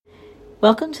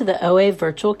Welcome to the OA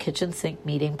Virtual Kitchen Sink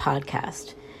Meeting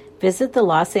podcast. Visit the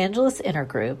Los Angeles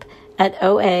Intergroup at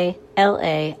oalaig.org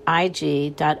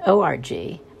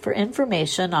for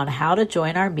information on how to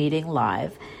join our meeting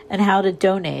live and how to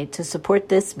donate to support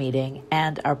this meeting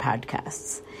and our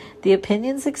podcasts. The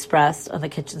opinions expressed on the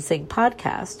Kitchen Sink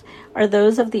podcast are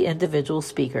those of the individual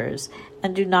speakers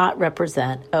and do not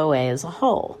represent OA as a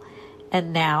whole.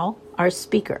 And now, our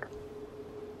speaker.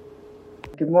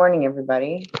 Good morning,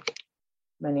 everybody.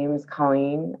 My name is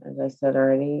Colleen, as I said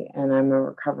already, and I'm a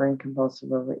recovering compulsive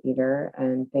overeater.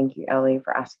 And thank you, Ellie,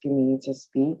 for asking me to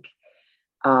speak.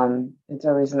 It's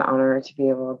always an honor to be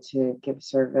able to give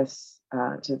service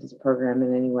to this program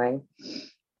in any way.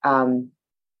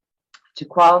 To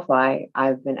qualify,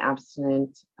 I've been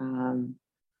abstinent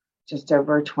just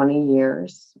over 20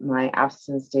 years. My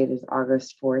abstinence date is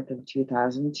August 4th of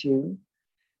 2002.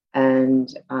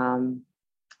 And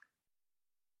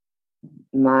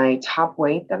my top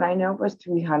weight that I know was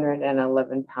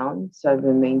 311 pounds. So I've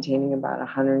been maintaining about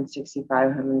 165,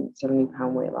 170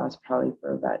 pound weight loss probably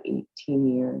for about 18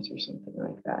 years or something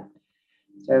like that.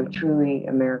 So truly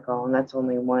a miracle. And that's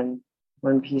only one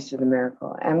piece of the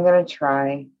miracle. I'm going to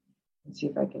try and see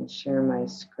if I can share my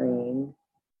screen.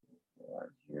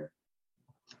 Here.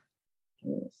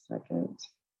 Give me a second.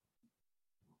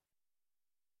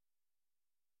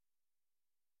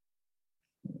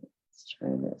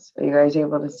 Try this. Are you guys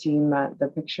able to see the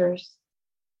pictures?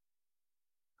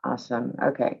 Awesome.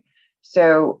 Okay.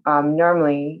 So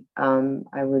normally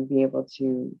I would be able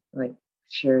to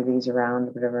share these around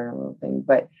or whatever in a little thing,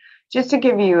 but just to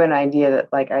give you an idea that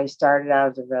I started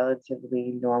out as a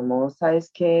relatively normal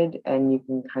sized kid, and you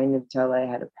can kind of tell I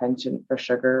had a penchant for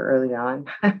sugar early on.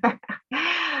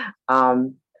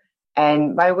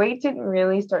 And my weight didn't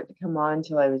really start to come on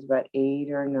until I was about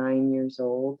 8 or 9 years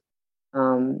old.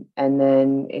 And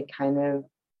then it kind of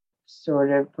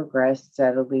sort of progressed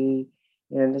steadily.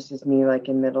 This is me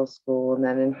in middle school and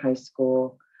then in high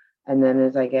school. And then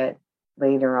as I get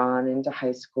later on into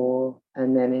high school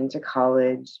and then into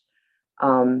college,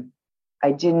 I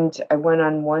went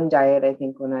on one diet, I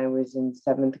think when I was in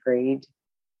 7th grade.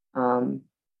 Didn't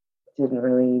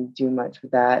really do much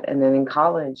with that. And then in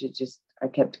college, I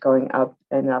kept going up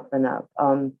and up and up.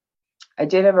 I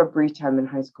did have a brief time in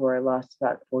high school where I lost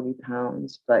about 40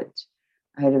 pounds, but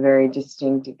I had a very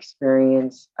distinct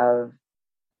experience of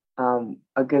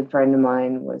a good friend of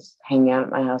mine was hanging out at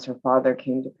my house. Her father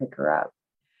came to pick her up,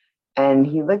 and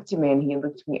he looked at me and he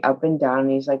looked me up and down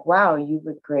and he's like, "Wow, you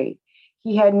look great."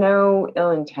 He had no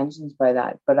ill intentions by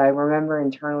that, but I remember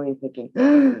internally thinking,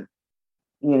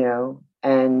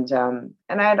 and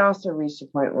I had also reached a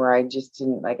point where I just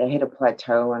didn't I hit a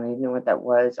plateau and I didn't know what that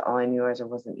was. All I knew is I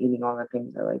wasn't eating all the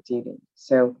things I liked eating.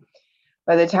 So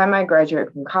by the time I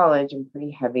graduated from college, I'm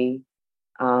pretty heavy.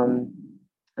 I'm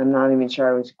not even sure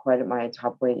I was quite at my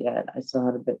top weight yet. I still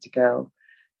had a bit to go.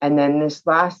 And then this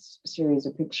last series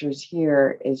of pictures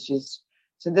here is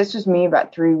so this was me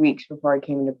about 3 weeks before I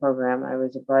came into the program. I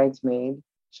was a bridesmaid,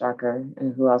 shocker.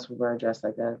 And who else would wear a dress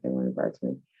like that if they weren't a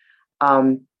bridesmaid?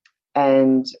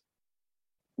 And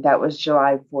that was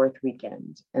July 4th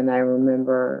weekend. And I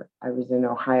remember I was in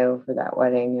Ohio for that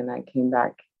wedding, and I came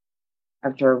back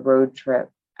after a road trip.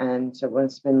 And so it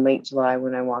must have been late July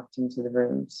when I walked into the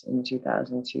rooms in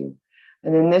 2002.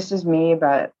 And then this is me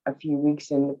about a few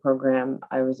weeks in the program.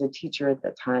 I was a teacher at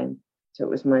that time, so it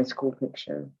was my school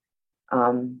picture,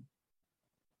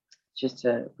 just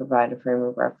to provide a frame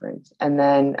of reference. And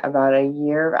then about a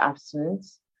year of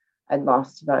abstinence, I'd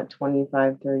lost about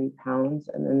 25, 30 pounds.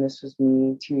 And then this was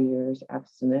me 2 years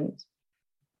abstinent.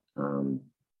 And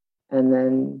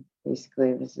then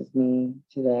basically this is me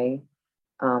today.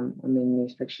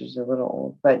 These pictures are a little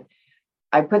old, but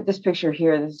I put this picture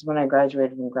here. This is when I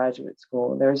graduated from graduate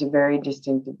school. There was a very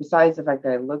distinctive, besides the fact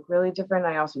that I look really different,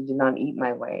 I also did not eat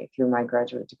my way through my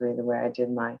graduate degree the way I did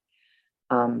my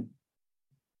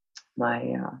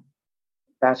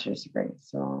bachelor's degree.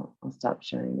 So I'll stop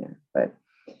sharing there. But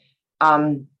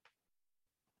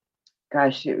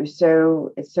gosh, it's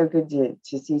so good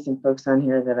to see some folks on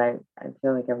here that I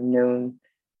feel like I've known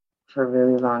for a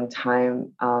really long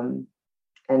time,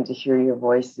 and to hear your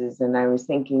voices. And I was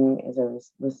thinking as I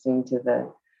was listening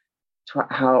to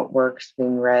how it works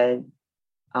being read,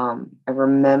 I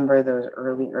remember those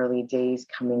early days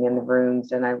coming in the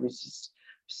rooms, and I was just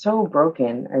so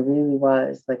broken. I really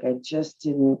was.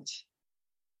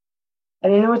 I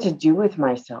didn't know what to do with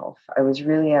myself. I was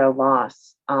really at a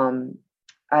loss.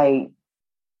 I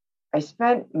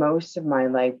spent most of my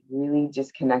life really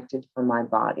disconnected from my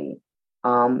body.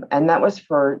 And that was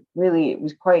it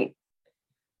was quite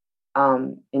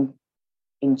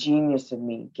ingenious of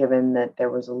me, given that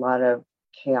there was a lot of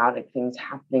chaotic things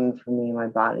happening for me in my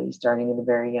body starting at a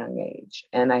very young age.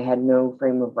 And I had no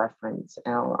frame of reference.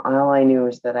 And all I knew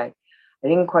was that I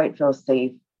didn't quite feel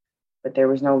safe, but there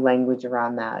was no language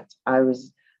around that. I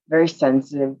was very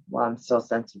sensitive. Well, I'm still a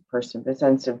sensitive person, but a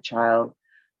sensitive child.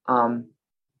 Um,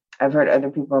 I've heard other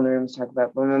people in the rooms talk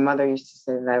about, but my mother used to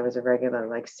say that I was a regular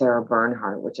like Sarah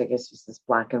Bernhardt, which I guess was this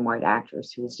black and white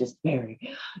actress who was just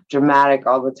very dramatic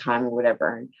all the time or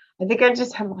whatever. And I think I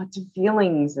just have lots of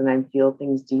feelings and I feel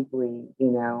things deeply,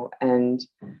 and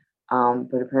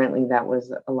but apparently that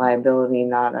was a liability,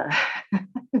 not a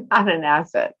not an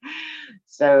asset.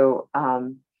 So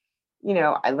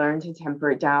I learned to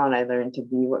temper it down. I learned to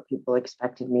be what people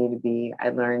expected me to be. I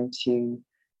learned to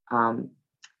um,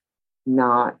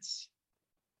 not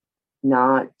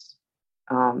not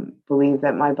believe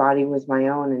that my body was my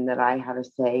own and that I had a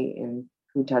say in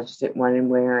who touched it, when and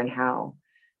where and how.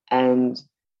 And,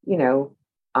 you know,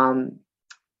 um,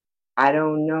 I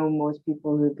don't know most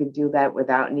people who could do that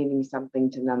without needing something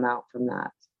to numb out from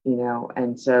that.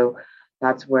 And so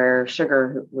that's where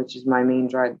sugar, which is my main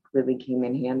drug, really came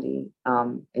in handy.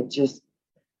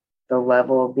 The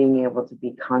level of being able to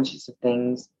be conscious of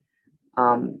things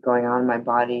going on in my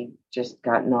body just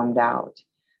got numbed out.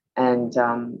 And,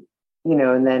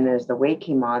 and then as the weight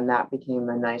came on, that became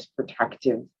a nice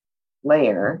protective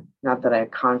layer. Not that I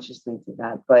consciously did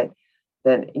that, but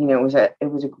that,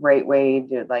 it was a great way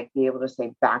to like be able to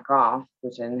say back off,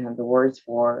 which I didn't have the words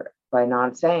for, by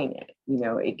not saying it.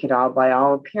 It could all, by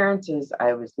all appearances,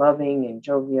 I was loving and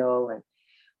jovial and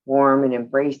warm and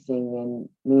embracing. And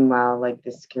meanwhile, like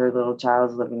this scared little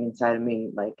child's living inside of me,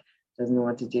 like doesn't know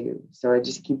what to do. So I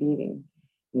just keep eating,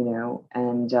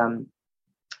 and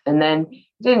then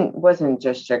it wasn't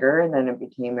just sugar. And then it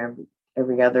became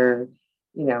every other,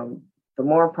 the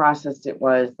more processed it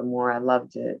was, the more I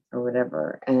loved it or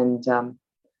whatever. And,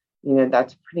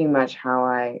 that's pretty much how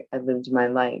I lived my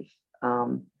life.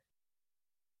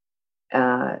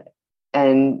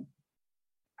 And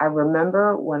I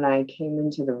remember when I came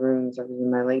into the rooms, I was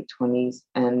in my late 20s,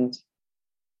 and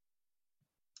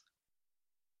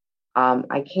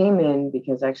I came in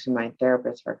because actually my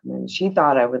therapist recommended. She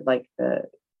thought I would like the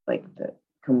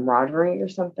camaraderie or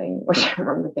something, which I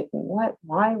remember thinking, what?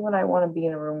 Why would I want to be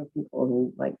in a room with people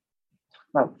who like talk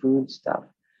about food stuff?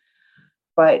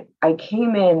 But I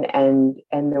came in and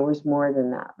there was more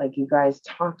than that. Like you guys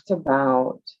talked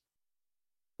about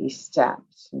these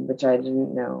steps, which I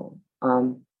didn't know.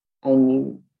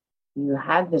 And you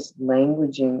had this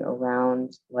languaging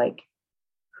around like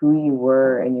who you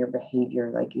were and your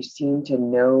behavior. Like you seemed to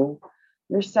know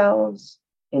yourselves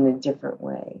in a different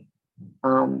way.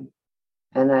 And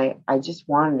I just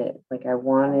wanted it. Like I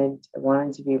wanted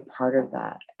to be a part of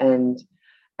that. And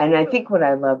I think what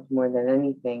I loved more than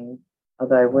anything,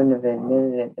 although I wouldn't have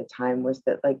admitted it at the time, was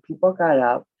that like people got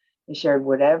up, they shared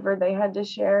whatever they had to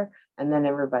share, and then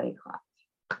everybody clapped.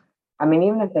 I mean,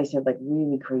 even if they said like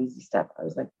really crazy stuff, I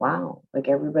was like, wow, like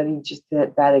everybody just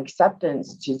that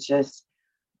acceptance to just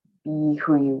be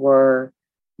who you were,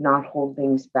 not hold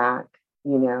things back,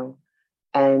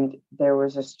 and there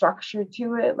was a structure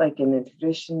to it, like in the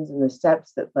traditions and the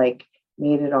steps that like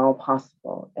made it all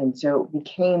possible. And so it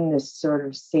became this sort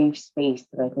of safe space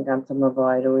that I think on some level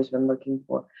I'd always been looking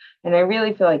for. And I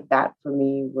really feel like that for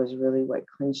me was really what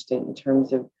clinched it in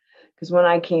terms of, because when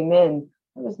I came in,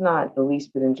 I was not the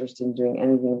least bit interested in doing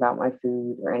anything about my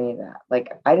food or any of that. Like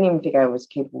I didn't even think I was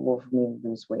capable for me to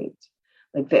lose weight.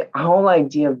 Like the whole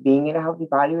idea of being in a healthy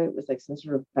body weight was like some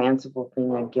sort of fanciful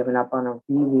thing I'd given up on a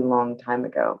really long time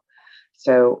ago.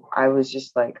 So I was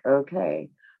just like, okay.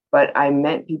 But I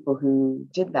met people who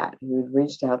did that, who had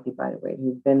reached a healthy body weight,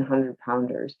 who'd been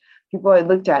 100-pounders, people I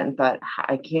looked at and thought,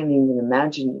 I can't even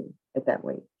imagine you at that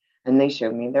weight. And they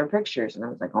showed me their pictures and I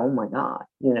was like, oh my God,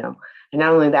 And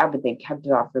not only that, but they kept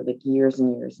it off for like years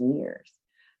and years and years.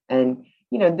 And,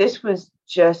 this was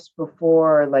just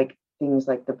before like things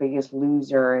like The Biggest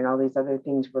Loser and all these other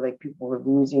things where like people were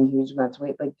losing huge amounts of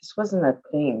weight. Like this wasn't a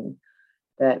thing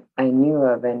that I knew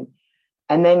of. And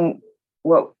then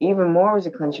what even more was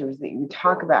a clincher was that you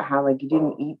talk about how like you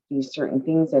didn't eat these certain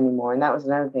things anymore. And that was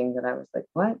another thing that I was like,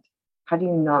 what? How do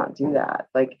you not do that?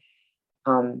 Like,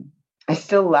 I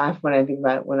still laugh when I think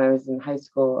about it. When I was in high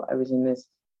school, I was in this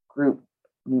group,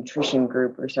 nutrition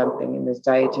group or something, and this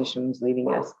dietitian was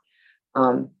leading us.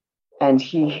 And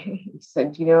he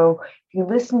said, if you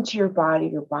listen to your body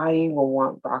will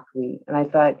want broccoli. And I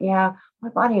thought, yeah, my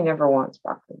body never wants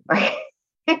broccoli.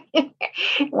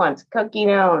 It wants cookie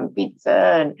dough and pizza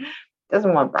and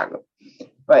doesn't want broccoli.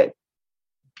 But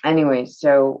anyway,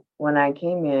 so when I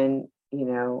came in,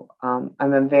 I'm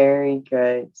a very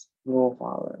good rule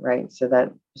follower, right? So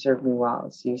that served me well.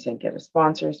 So you said get a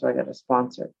sponsor, so I got a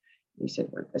sponsor. You said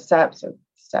work the steps, so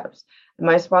steps. And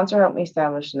my sponsor helped me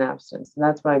establish an abstinence, and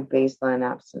that's my baseline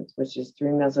abstinence, which is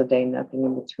 3 meals a day, nothing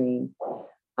in between,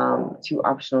 2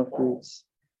 optional foods,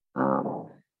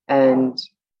 and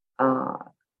uh,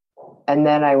 and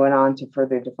then I went on to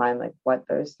further define like what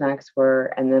those snacks were,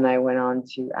 and then I went on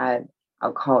to add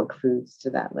alcoholic foods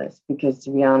to that list because,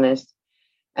 to be honest,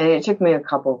 and it took me a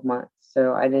couple of months,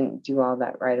 so I didn't do all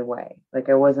that right away. Like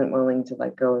I wasn't willing to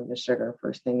let go of the sugar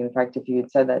first thing. In fact, if you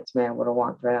had said that to me, I would have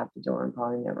walked right out the door and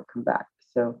probably never come back.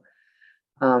 So,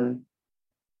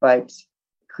 but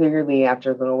clearly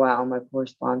after a little while, my poor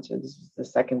sponsor, this was the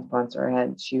second sponsor I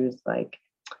had, she was like,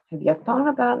 have you thought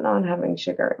about not having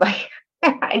sugar? Like,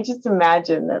 I just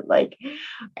imagine that, like,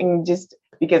 and just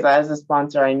because as a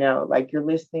sponsor, I know, like, you're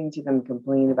listening to them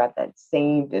complain about that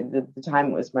same, the time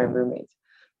it was my roommates,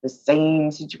 the same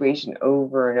situation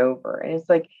over and over. And it's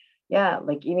like, yeah,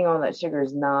 like eating all that sugar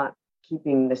is not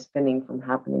keeping the spinning from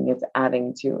happening. It's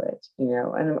adding to it,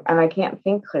 and I can't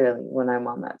think clearly when I'm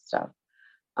on that stuff.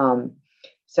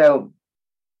 So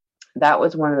that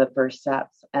was one of the first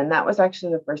steps. And that was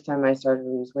actually the first time I started to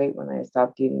lose weight, when I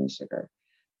stopped eating sugar.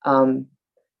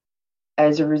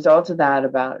 As a result of that,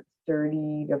 about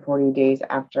 30 to 40 days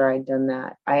after I'd done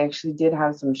that, I actually did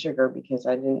have some sugar because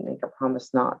I didn't make a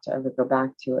promise not to ever go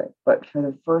back to it. But for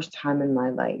the first time in my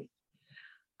life,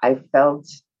 I felt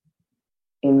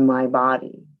in my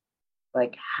body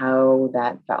like how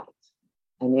that felt.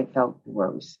 And it felt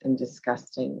gross and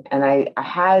disgusting. And I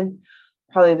had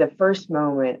probably the first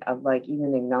moment of like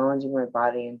even acknowledging my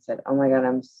body and said, oh my God,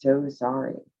 I'm so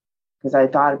sorry. Because I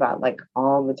thought about like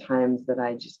all the times that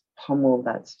I just pummeled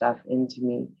that stuff into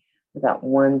me with that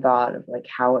one thought of like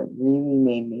how it really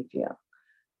made me feel.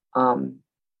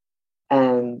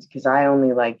 And because I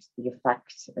only liked the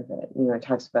effects of it, it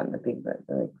talks about in the big book,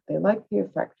 they like the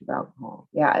effect of alcohol.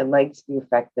 Yeah, I liked the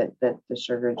effect that the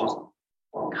sugar just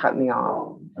cut me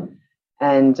off.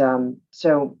 And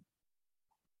so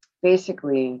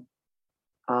basically,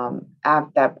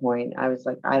 at that point, I was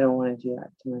like, I don't want to do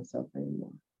that to myself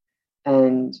anymore.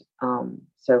 And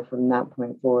so from that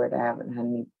point forward, I haven't had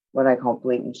any what I call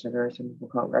blatant sugar. Some people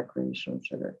call it recreational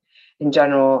sugar. In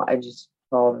general, I just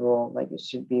follow the rule, like it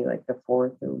should be like the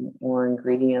fourth or more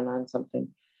ingredient on something.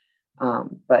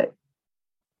 But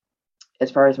as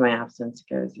far as my abstinence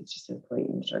goes, it's just a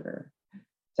blatant sugar.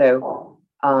 So,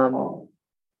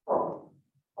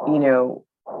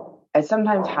 it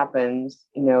sometimes happens,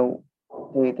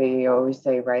 they always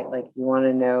say, right, like you want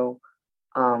to know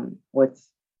what's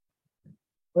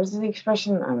the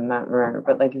expression? I'm not remember,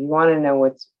 but like if you want to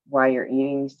know why you're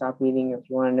eating, stop eating. If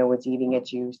you want to know what's eating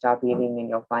at you, stop eating, and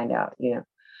you'll find out.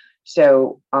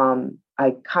 So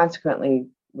I consequently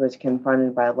was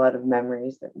confronted by a lot of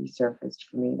memories that resurfaced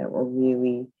for me that were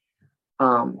really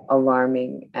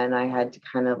alarming, and I had to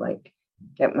kind of like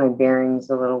get my bearings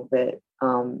a little bit.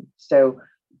 So,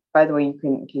 by the way,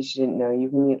 in case you didn't know, you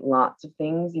can eat lots of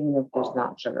things, even if there's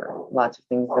not sugar. Lots of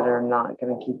things that are not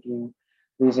going to keep you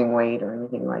losing weight or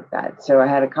anything like that. So I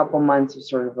had a couple months of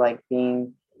sort of like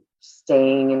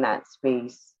staying in that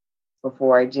space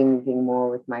before I did anything more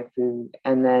with my food.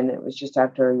 And then it was just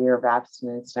after a year of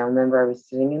abstinence. And I remember I was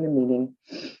sitting in the meeting,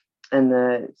 and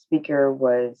the speaker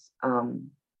was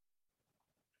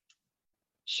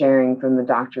sharing from the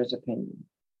doctor's opinion.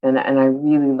 And I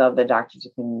really love the doctor's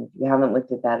opinion. If you haven't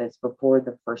looked at that, it's before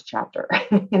the first chapter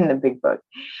in the big book.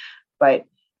 But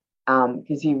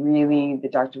because the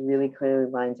doctor really clearly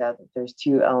lines out that there's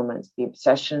 2 elements, the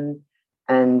obsession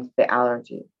and the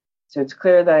allergy. So it's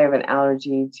clear that I have an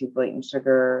allergy to blatant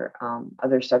sugar,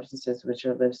 other substances which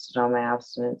are listed on my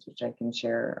abstinence, which I can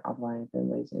share offline if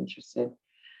anybody's interested.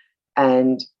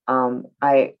 And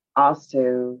I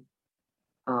also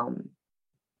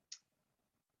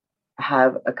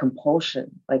have a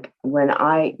compulsion. Like when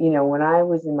I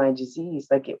was in my disease,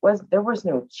 like there was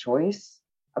no choice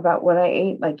about what I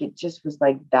ate. Like it just was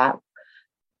like that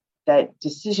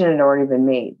decision had already been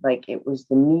made. Like it was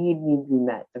the need to be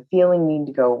met, the feeling need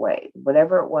to go away,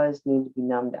 whatever it was need to be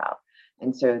numbed out.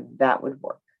 And so that would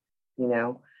work,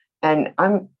 and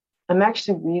I'm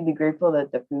actually really grateful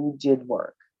that the food did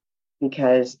work,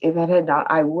 because if it had not,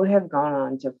 I would have gone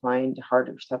on to find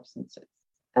harder substances.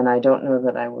 And I don't know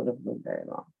that I would have lived very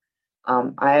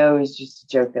long. I always used to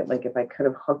joke that like if I could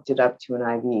have hooked it up to an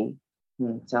IV,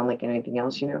 sound like anything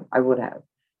else, I would have,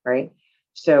 right?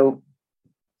 So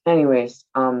anyways,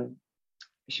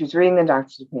 she was reading the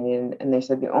doctor's opinion, and they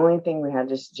said the only thing we had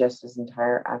to suggest is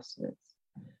entire abstinence.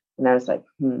 And I was like,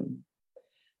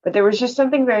 But there was just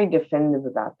something very definitive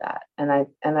about that. And I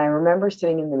remember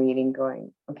sitting in the meeting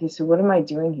going, okay, so what am I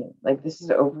doing here? Like, this is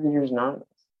Overeaters Anonymous.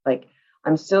 Like,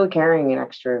 I'm still carrying an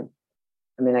extra,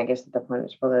 I mean, I guess at that point it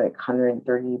was probably like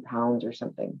 130 pounds or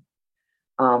something.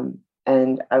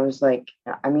 And I was like,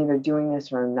 I'm either doing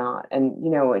this or I'm not. And,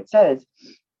 it says,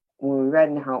 when we read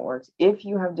in How It Works, if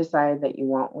you have decided that you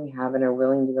want what we have and are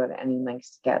willing to go to any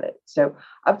lengths to get it. So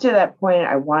up to that point,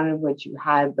 I wanted what you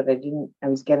had, but I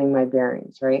was getting my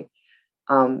bearings, right?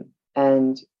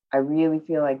 And I really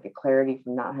feel like the clarity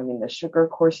from not having the sugar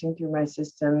coursing through my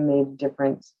system made a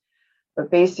difference.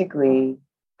 But basically,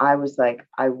 I was like,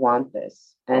 I want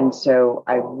this. And so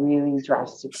I really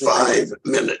drastically. 5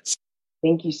 minutes.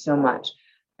 Thank you so much.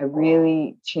 I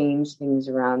really changed things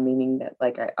around, meaning that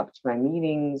like I upped my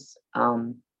meetings.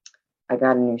 I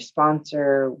got a new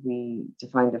sponsor. We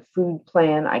defined a food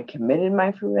plan. I committed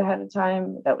my food ahead of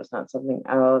time. That was not something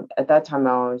at that time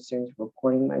I was doing,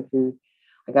 reporting my food.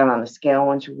 I got on the scale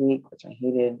once a week, which I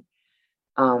hated.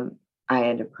 I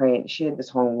had to pray. She had this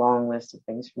whole long list of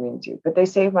things for me to do, but they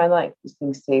saved my life. These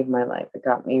things saved my life. It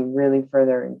got me really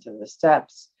further into the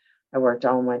steps. I worked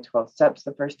all my 12 steps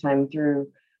the first time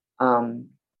through.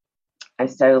 I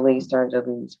steadily started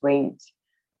to lose weight.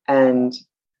 And,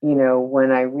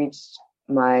 when I reached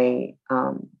my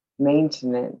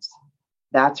maintenance,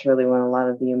 that's really when a lot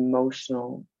of the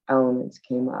emotional elements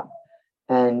came up.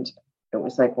 And it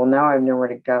was like, well, now I have nowhere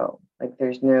to go. Like,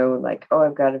 there's no like, oh,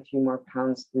 I've got a few more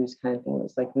pounds to lose kind of thing. It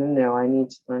was like, no, I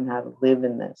need to learn how to live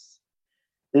in this,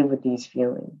 live with these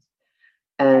feelings.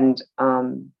 And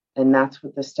that's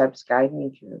what the steps guide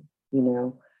me through,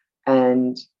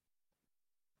 and,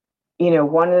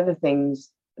 one of the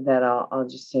things that I'll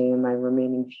just say in my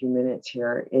remaining few minutes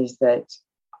here is that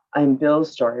in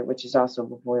Bill's story, which is also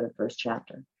before the first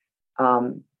chapter,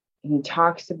 he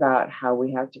talks about how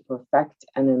we have to perfect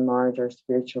and enlarge our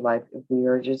spiritual life if we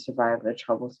are to survive the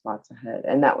trouble spots ahead.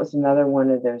 And that was another one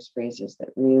of those phrases that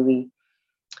really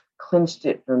clinched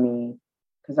it for me,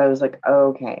 because I was like, oh,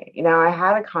 okay, I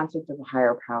had a concept of a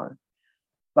higher power,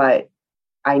 but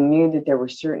I knew that there were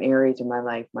certain areas of my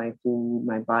life, my food,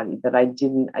 my body, that I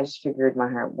just figured in my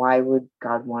heart, why would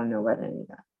God want to know about any of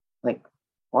that? Like,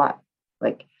 what?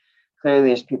 Like, clearly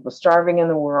there's people starving in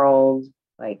the world.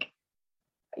 Like,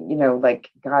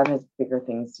 God has bigger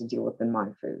things to deal with than my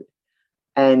food.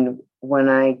 And when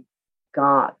I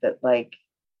got that, like,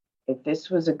 if this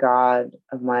was a God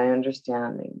of my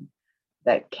understanding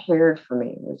that cared for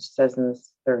me, which says in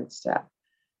this third step,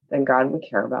 then God would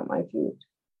care about my food.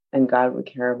 And God would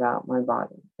care about my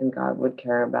body, and God would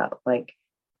care about like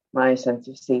my sense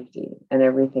of safety and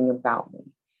everything about me.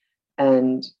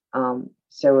 And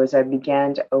so as I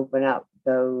began to open up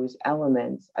those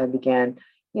elements, I began,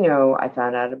 I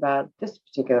found out about this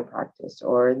particular practice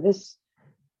or this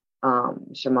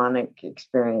shamanic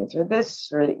experience or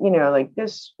this, or, like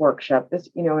this workshop, this,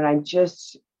 and I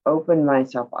just opened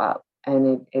myself up.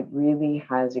 And it really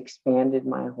has expanded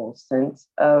my whole sense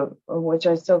of which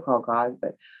I still call God,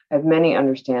 but I have many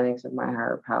understandings of my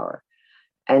higher power.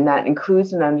 And that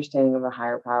includes an understanding of a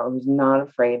higher power who's not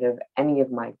afraid of any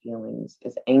of my feelings,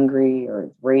 as angry or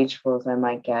as rageful as I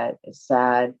might get, as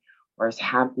sad or as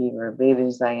happy or elated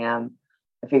as I am.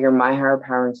 I figure my higher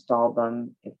power installed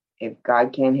them. If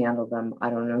God can't handle them, I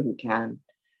don't know who can.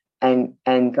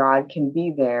 And God can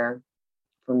be there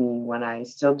for me when I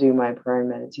still do my prayer and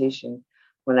meditation,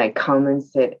 when I come and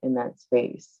sit in that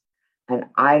space. And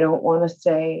I don't want to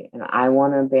stay and I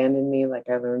want to abandon me like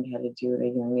I learned how to do at a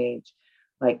young age.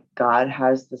 Like, God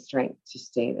has the strength to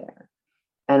stay there.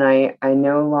 And I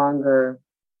no longer,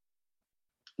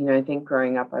 I think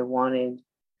growing up, I wanted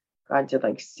God to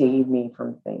like save me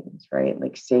from things, right?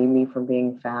 Like save me from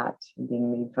being fat and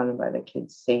being made fun of by the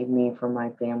kids, save me from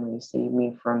my family, save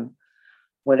me from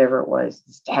whatever it was,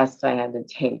 this test I had to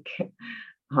take.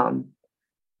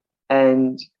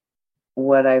 And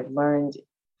what I've learned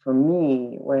for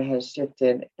me, what has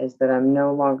shifted is that I'm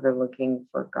no longer looking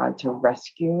for God to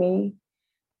rescue me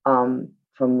from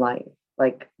life.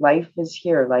 Like, life is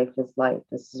here, life is life.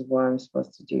 This is what I'm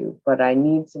supposed to do. But I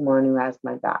need someone who has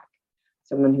my back,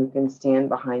 someone who can stand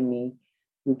behind me,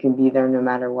 who can be there no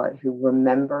matter what, who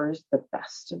remembers the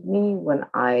best of me when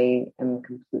I am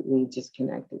completely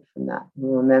disconnected from that,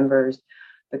 who remembers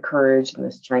the courage and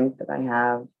the strength that I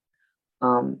have,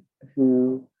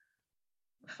 who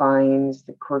finds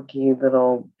the quirky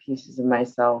little pieces of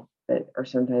myself that are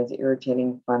sometimes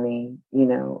irritating, funny,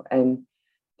 and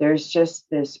there's just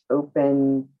this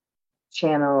open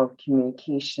channel of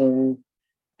communication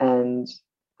and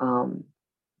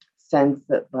sense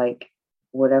that like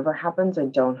whatever happens, I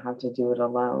don't have to do it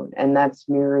alone. And that's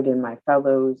mirrored in my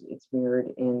fellows. It's mirrored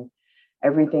in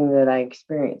everything that I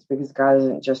experience, because God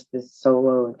isn't just this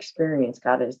solo experience.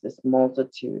 God is this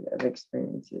multitude of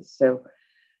experiences. So,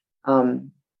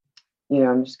 I'm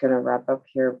just going to wrap up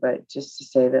here, but just to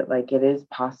say that like it is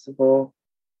possible.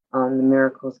 The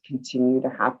miracles continue to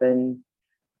happen.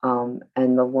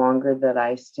 And the longer that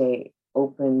I stay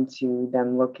open to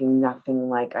them looking nothing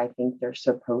like I think they're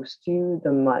supposed to,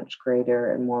 the much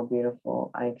greater and more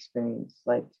beautiful I experience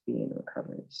life to be in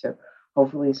recovery. So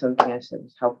hopefully something I said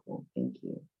was helpful. Thank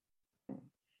you.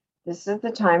 This is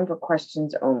the time for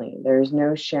questions only. There is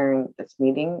no sharing at this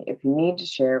meeting. If you need to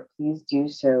share, please do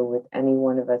so with any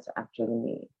one of us after the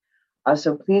meeting.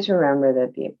 Also, please remember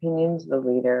that the opinions of the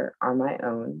leader are my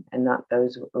own and not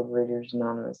those of Overeaters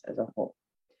Anonymous as a whole.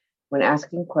 When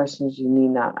asking questions, you need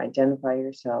not identify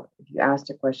yourself. If you asked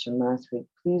a question last week,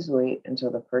 please wait until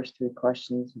the first 3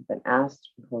 questions have been asked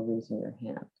before raising your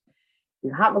hand. If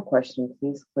you have a question,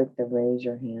 please click the raise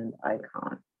your hand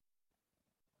icon.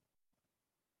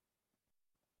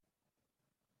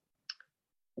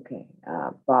 Okay,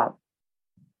 Bob.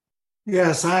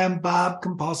 Yes, I am Bob,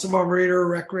 compulsive overeater,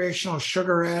 recreational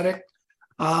sugar addict.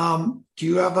 Do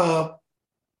you have a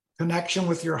connection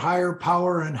with your higher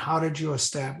power, and how did you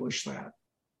establish that?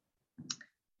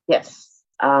 Yes.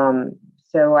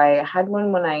 So I had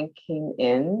one when I came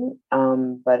in,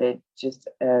 but it just,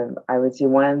 I would say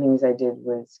one of the things I did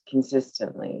was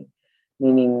consistently,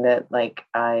 meaning that like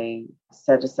I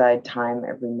set aside time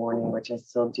every morning, which I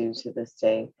still do to this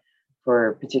day,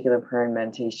 for particular prayer and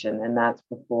meditation. And that's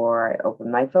before I open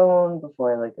my phone,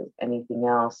 before I look at anything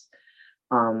else.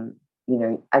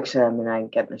 Actually, I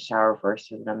get in the shower first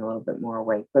so that I'm a little bit more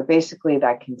awake. But basically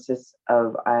that consists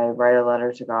of, I write a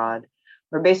letter to God,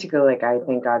 where basically like I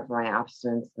thank God for my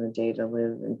abstinence and the day to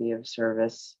live and be of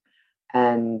service.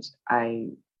 And I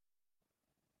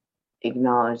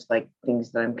acknowledge like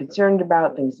things that I'm concerned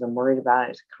about, things that I'm worried about. I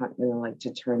just like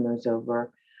to turn those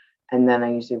over. And then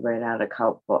I usually write out a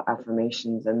couple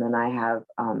affirmations. And then I have,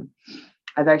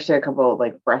 I've actually a couple of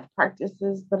like breath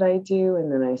practices that I do. And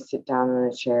then I sit down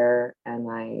in a chair and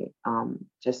I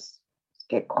just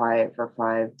get quiet for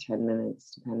 5-10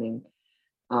 minutes, depending,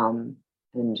 and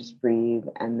just breathe.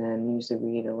 And then usually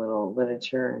read a little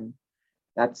literature. And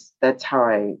that's how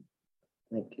I,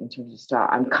 like, in terms of stuff,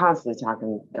 I'm constantly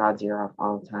talking God's ear off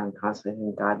all the time, constantly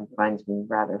thinking God finds me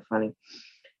rather funny.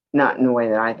 Not in a way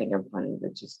that I think I'm funny,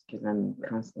 but just because I'm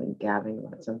constantly gabbing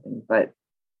about something. But,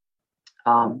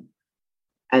 and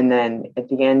then at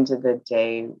the end of the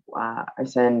day, I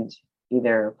send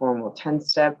either a formal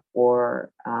 10-step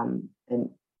or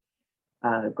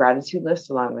a gratitude list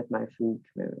along with my food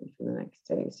commitment for the next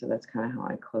day. So that's kind of how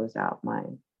I close out my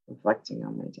reflecting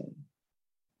on my day.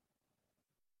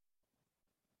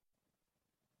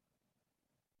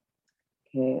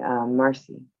 Okay,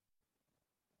 Marcy.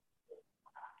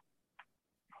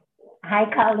 Hi,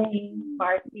 Colleen.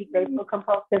 Marcy, grateful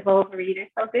compulsive overeater.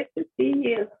 So good to see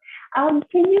you. Can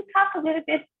you talk a little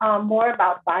bit more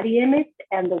about body image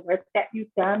and the work that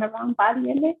you've done around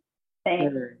body image?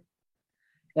 Thanks. Sure.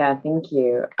 Yeah, thank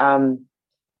you.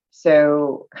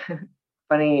 So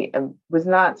funny, it was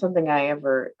not something I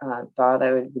ever thought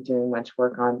I would be doing much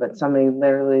work on, but somebody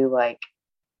literally like,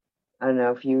 I don't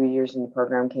know, a few years in the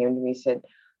program came to me and said,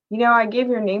 I gave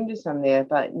your name to somebody. I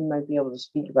thought you might be able to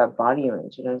speak about body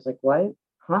image. And I was like, what?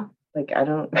 Huh? Like, I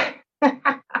don't.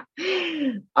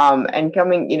 And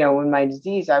coming, with my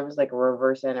disease, I was like a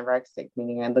reverse anorexic,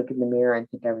 meaning I look in the mirror and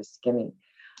think I was skinny.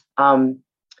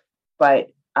 But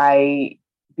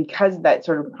because that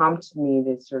sort of prompted me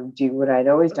to sort of do what I'd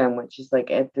always done, which is like,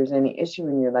 if there's any issue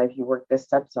in your life, you work the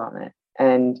steps on it.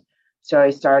 And so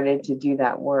I started to do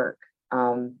that work.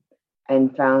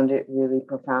 And found it really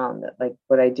profound that like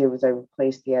what I did was I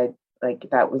replaced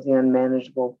that was the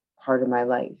unmanageable part of my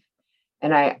life.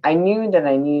 And I knew that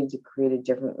I needed to create a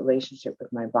different relationship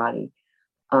with my body.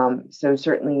 So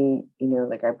certainly,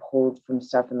 like I pulled from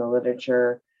stuff in the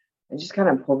literature and just kind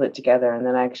of pulled it together. And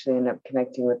then I actually ended up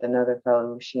connecting with another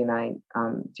fellow. She and I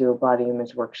do a body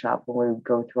image workshop where we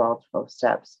go through all 12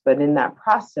 steps. But in that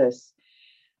process,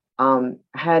 I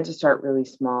had to start really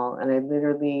small. And I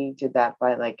literally did that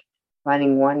by like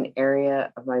finding one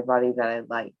area of my body that I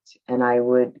liked. And I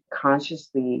would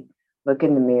consciously look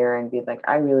in the mirror and be like,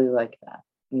 I really like that,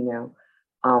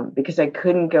 because I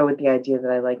couldn't go with the idea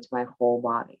that I liked my whole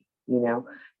body,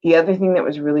 The other thing that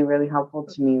was really, really helpful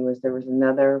to me was there was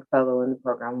another fellow in the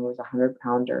program who was a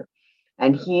 100-pounder.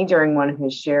 And he, during one of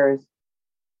his shares,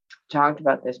 talked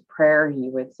about this prayer he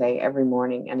would say every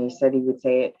morning. And he said he would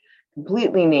say it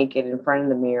completely naked in front of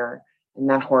the mirror. And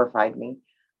that horrified me.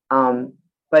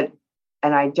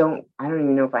 And I don't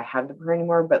even know if I have the prayer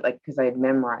anymore, but like, because I had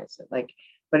memorized it, like,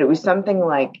 But it was something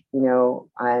like,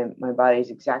 my body's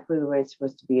exactly the way it's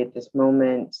supposed to be at this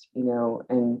moment,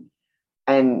 and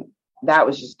that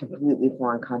was just completely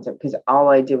foreign concept, because all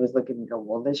I did was look at it and go,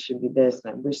 well, this should be this,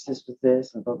 and I wish this was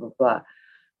this, and blah, blah, blah.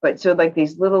 But so like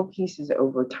these little pieces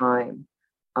over time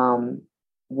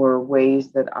were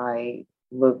ways that I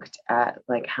looked at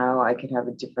like how I could have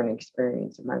a different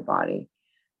experience in my body.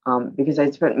 Because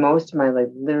I'd spent most of my life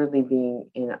literally being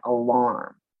in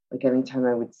alarm. Like anytime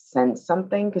I would sense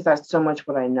something, because that's so much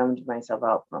what I numbed myself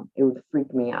out from, it would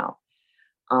freak me out.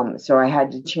 So I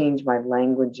had to change my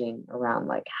languaging around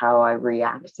like how I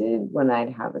reacted when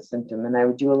I'd have a symptom. And I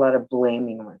would do a lot of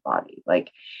blaming on my body.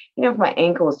 Like, if my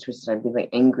ankle was twisted, I'd be like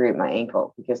angry at my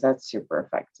ankle, because that's super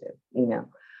effective,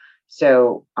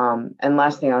 So, and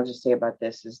last thing I'll just say about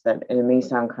this is that, and it may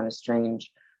sound kind of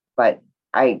strange, but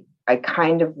I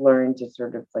kind of learned to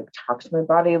sort of like talk to my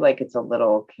body like it's a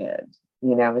little kid,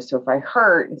 So if I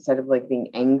hurt, instead of like being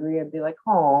angry, I'd be like,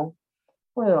 oh,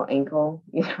 poor little ankle,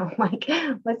 like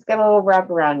let's get a little wrap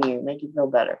around you, make you feel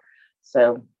better.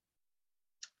 So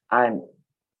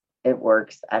it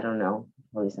works. I don't know. It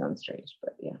probably sounds strange,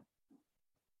 but yeah.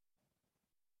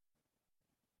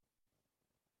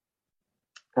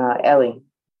 Ellie.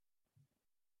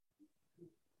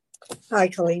 Hi,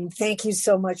 Colleen. Thank you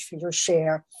so much for your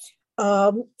share.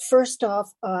 First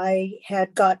off, I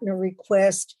had gotten a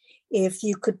request if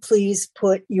you could please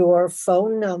put your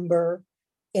phone number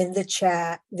in the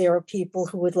chat. There are people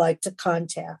who would like to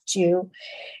contact you.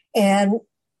 And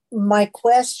my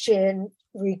question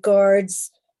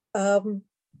regards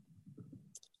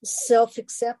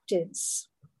self-acceptance.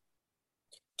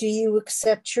 Do you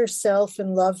accept yourself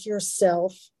and love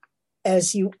yourself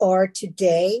as you are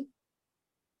today?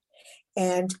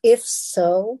 And if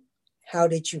so, how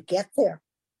did you get there?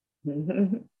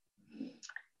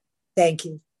 Thank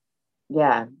you.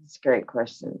 Yeah, it's a great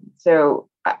question. So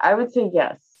I would say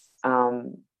yes.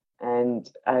 And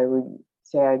I would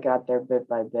say I got there bit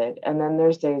by bit. And then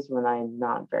there's days when I'm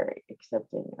not very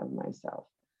accepting of myself.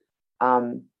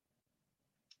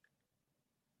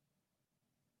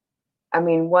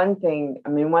 One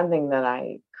thing that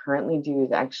I currently do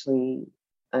is actually,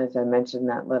 as I mentioned,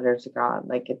 that letter to God,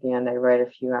 like at the end, I write a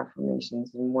few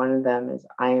affirmations. And one of them is,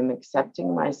 I am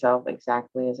accepting myself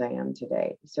exactly as I am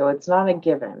today. So it's not a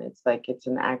given. It's like, it's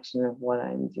an action of what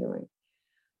I'm doing.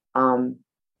 And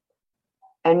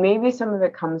maybe some of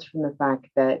it comes from the fact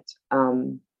that, I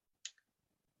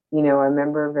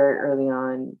remember very early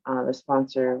on, the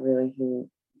sponsor really who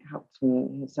helped me,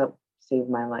 who's helped save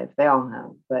my life. They all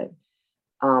have, but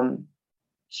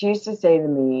she used to say to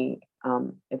me,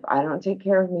 if I don't take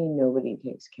care of me, nobody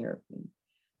takes care of me.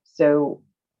 So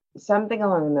something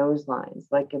along those lines,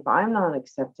 like if I'm not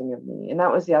accepting of me, and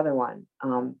that was the other one,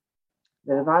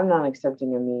 that if I'm not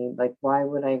accepting of me, like why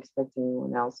would I expect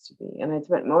anyone else to be? And I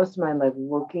spent most of my life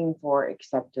looking for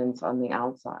acceptance on the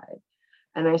outside.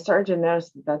 And I started to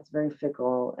notice that that's very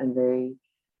fickle and very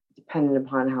dependent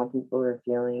upon how people are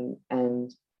feeling.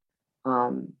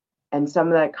 And some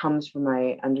of that comes from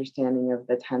my understanding of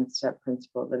the 10-step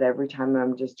principle, that every time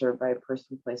I'm disturbed by a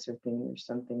person, place, or thing, there's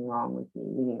something wrong with me,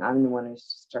 meaning I'm the one who's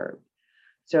disturbed.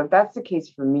 So if that's the case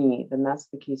for me, then that's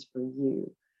the case for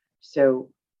you.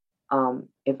 So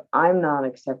if I'm not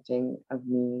accepting of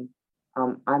me,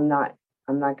 I'm not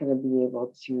going to be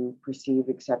able to perceive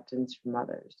acceptance from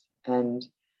others. And,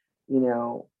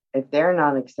 if they're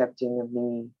not accepting of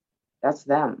me, that's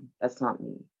them, that's not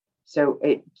me. So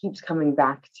it keeps coming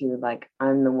back to like,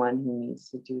 I'm the one who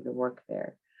needs to do the work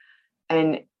there.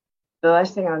 And the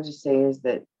last thing I'll just say is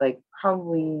that like,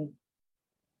 probably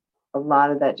a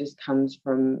lot of that just comes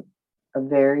from a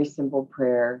very simple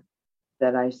prayer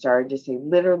that I started to say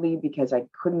literally because I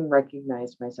couldn't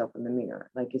recognize myself in the mirror.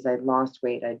 Like as I lost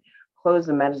weight, I'd close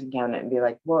the medicine cabinet and be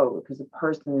like, whoa, because the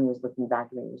person who was looking back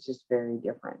at me was just very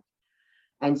different.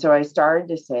 And so I started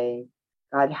to say,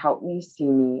 God, help me see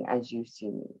me as you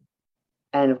see me.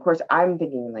 And of course, I'm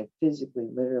thinking like physically,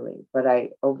 literally, but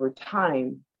over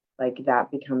time, like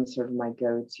that becomes sort of my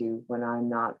go-to when I'm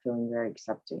not feeling very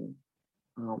accepting.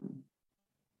 Any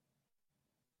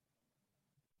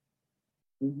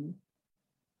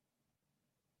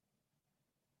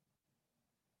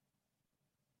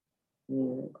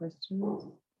other questions?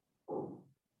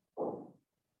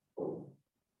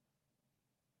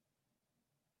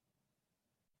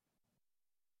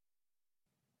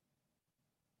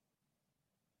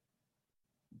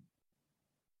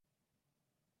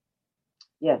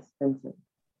 Yes, Vincent.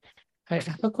 I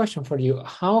have a question for you.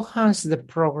 How has the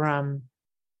program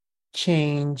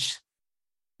changed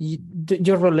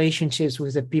your relationships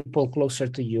with the people closer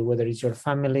to you, whether it's your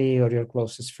family or your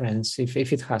closest friends,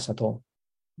 if it has at all?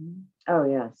 Oh,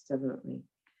 yes, definitely.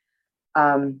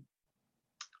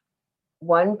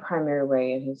 One primary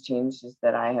way it has changed is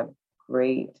that I have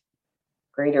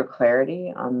greater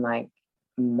clarity on like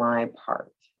my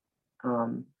part,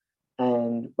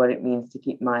 and what it means to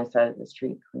keep my side of the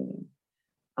street clean.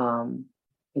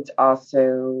 It's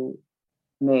also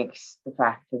makes the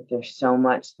fact that there's so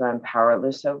much that I'm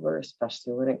powerless over,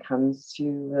 especially when it comes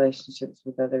to relationships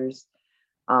with others,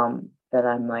 that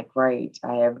I'm like, right,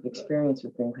 I have experience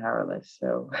with being powerless.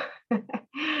 So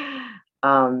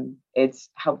it's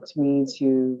helped me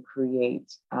to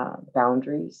create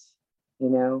boundaries, you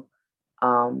know.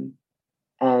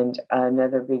 And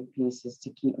another big piece is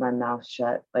to keep my mouth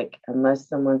shut. Like, unless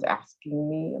someone's asking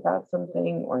me about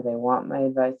something or they want my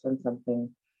advice on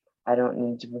something, I don't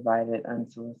need to provide it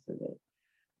unsolicited.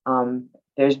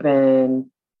 There's been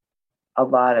a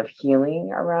lot of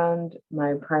healing around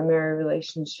my primary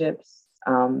relationships,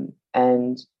 and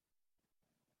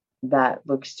that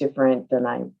looks different than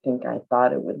I think I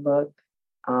thought it would look.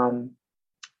 And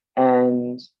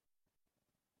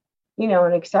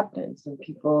an acceptance, and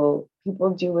people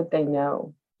do what they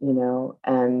know,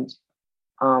 and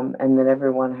that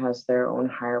everyone has their own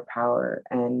higher power.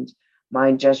 And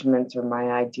my judgments or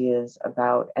my ideas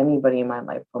about anybody in my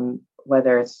life, from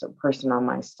whether it's a person on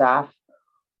my staff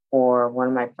or one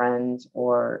of my friends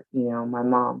or my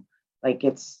mom, like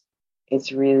it's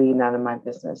really none of my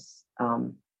business.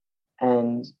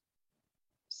 And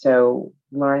so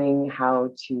learning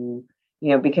how to,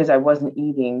 because I wasn't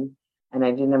eating and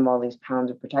I didn't have all these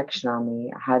pounds of protection on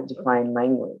me, I had to find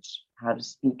language, how to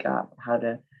speak up, how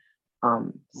to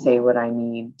say what I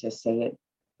need to say it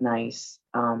nice,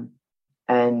 and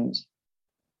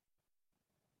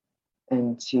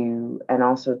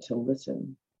also to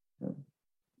listen. So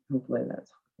hopefully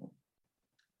that's helpful.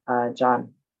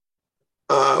 John.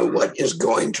 What is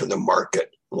going to the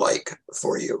market like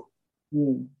for you?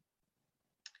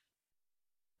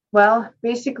 Well,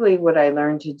 basically what I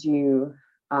learned to do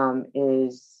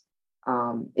is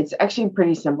it's actually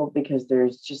pretty simple, because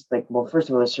there's just like, well, first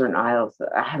of all, there's certain aisles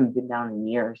that I haven't been down in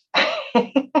years.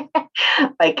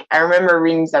 Like, I remember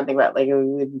reading something about, like, we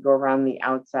would go around the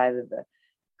outside of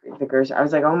the grocery. I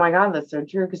was like, oh my God, that's so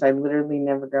true, because I literally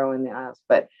never go in the aisles.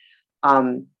 But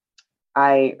I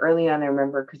early on, I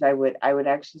remember, because I would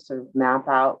actually sort of map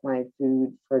out my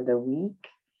food for the week,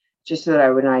 just so that I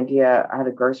would have an idea how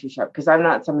to grocery shop, because I'm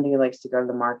not somebody who likes to go to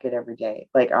the market every day.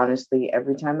 Like, honestly,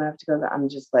 every time I have to go there, I'm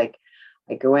just like,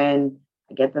 I go in,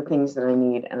 I get the things that I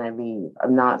need, and I leave.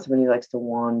 I'm not somebody who likes to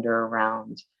wander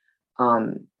around,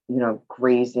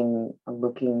 grazing,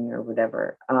 looking, or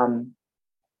whatever.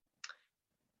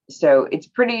 So it's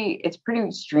pretty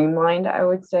streamlined, I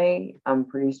would say.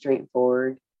 Pretty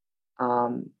straightforward.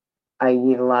 I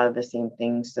eat a lot of the same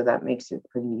things, so that makes it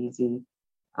pretty easy.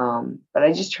 But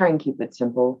I just try and keep it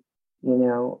simple,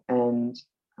 and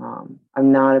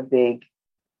I'm not a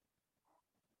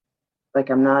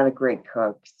great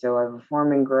cook. So I have a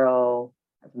Foreman grill,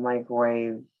 I have a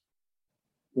microwave,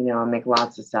 I make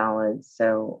lots of salads,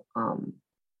 so,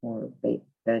 or baked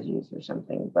veggies or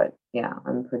something. But yeah,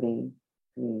 I'm pretty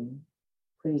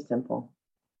simple.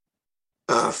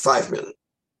 5 minutes.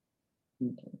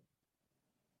 Okay.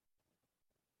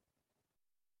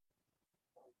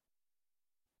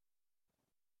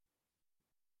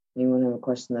 Anyone have a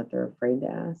question that they're afraid to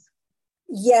ask?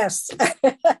 Yes.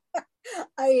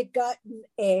 I had gotten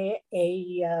a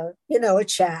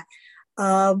chat.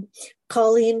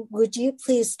 Colleen, would you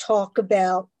please talk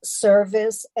about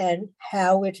service and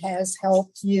how it has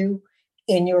helped you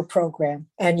in your program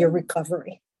and your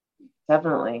recovery?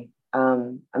 Definitely.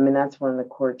 That's one of the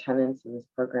core tenets of this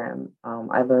program.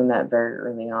 I learned that very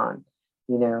early on,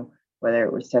 whether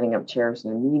it was setting up chairs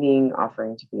in a meeting,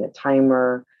 offering to be a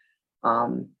timer.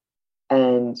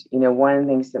 And, one of the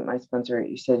things that my sponsor,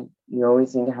 you said, you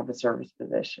always need to have a service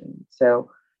position.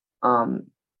 So I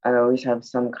always have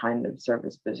some kind of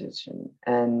service position.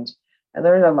 And I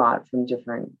learned a lot from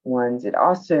different ones. It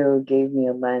also gave me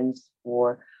a lens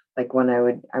for, like, when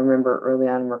I remember early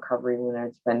on in recovery, when I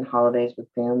would spend holidays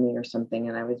with family or something,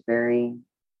 and I was very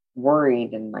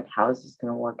worried and like, how is this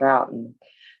going to work out? And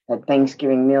that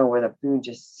Thanksgiving meal where the food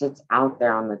just sits out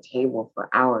there on the table for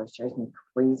hours drives me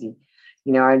crazy.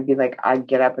 I'd be like, I'd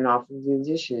get up and offer to do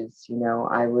dishes.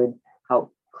 I would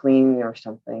help clean or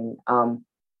something.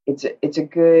 It's a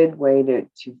good way to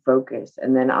focus.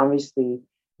 And then obviously,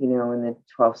 in the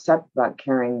 12 steps about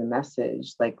carrying the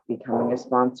message, like becoming a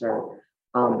sponsor,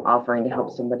 offering to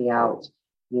help somebody out,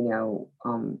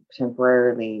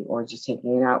 temporarily, or just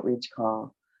taking an outreach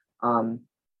call. And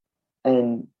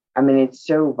it's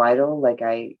so vital. Like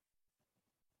I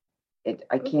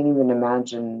can't even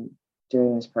imagine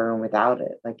doing this program without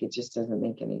it. Like, it just doesn't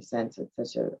make any sense. It's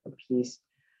such a piece,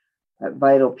 a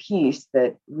vital piece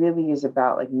that really is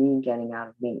about like me getting out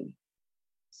of me.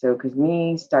 So, because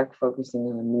me stuck focusing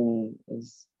on me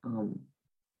is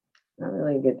not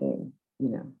really a good thing, you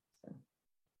know. So.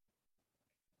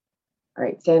 All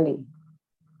right, Sandy.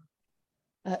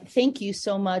 Thank you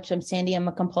so much. I'm Sandy. I'm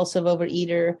a compulsive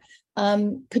overeater.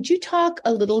 Could you talk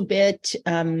a little bit,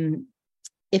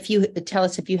 if you tell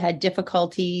us if you had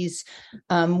difficulties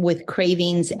with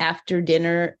cravings after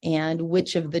dinner, and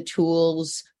which of the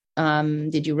tools,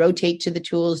 did you rotate to the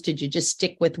tools? Did you just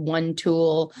stick with one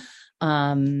tool,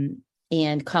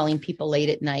 and calling people late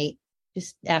at night,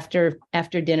 just after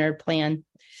dinner plan?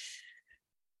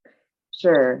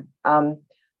 Sure.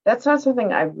 That's not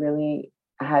something I've really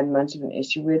had much of an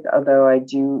issue with, although I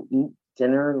do eat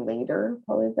dinner later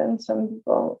probably than some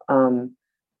people.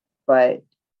 But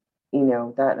you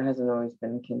know, that hasn't always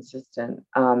been consistent.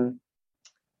 I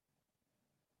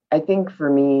think for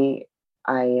me,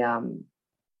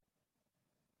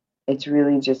 it's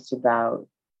really just about,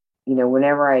 you know,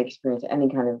 whenever I experience any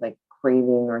kind of like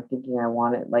craving or thinking I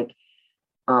want it, like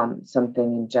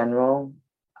something in general,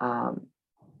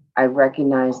 I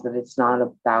recognize that it's not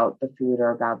about the food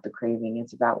or about the craving.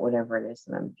 It's about whatever it is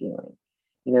that I'm feeling.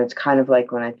 You know, it's kind of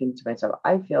like when I think to myself,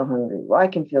 I feel hungry. Well, I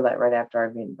can feel that right after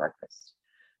I've eaten breakfast.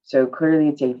 So clearly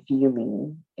it's a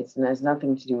feeling. It has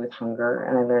nothing to do with hunger.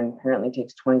 And I learned apparently it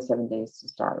takes 27 days to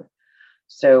starve.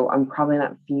 So I'm probably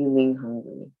not feeling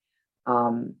hungry.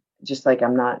 Just like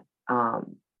I'm not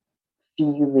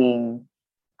feeling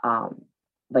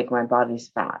like my body's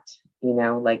fat. You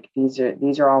know, like these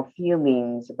are all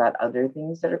feelings about other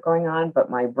things that are going on,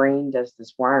 but my brain does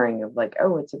this wiring of like,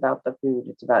 oh, it's about the food,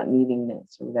 it's about needing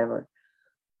this or whatever.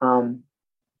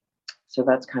 So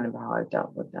that's kind of how I've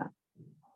dealt with that.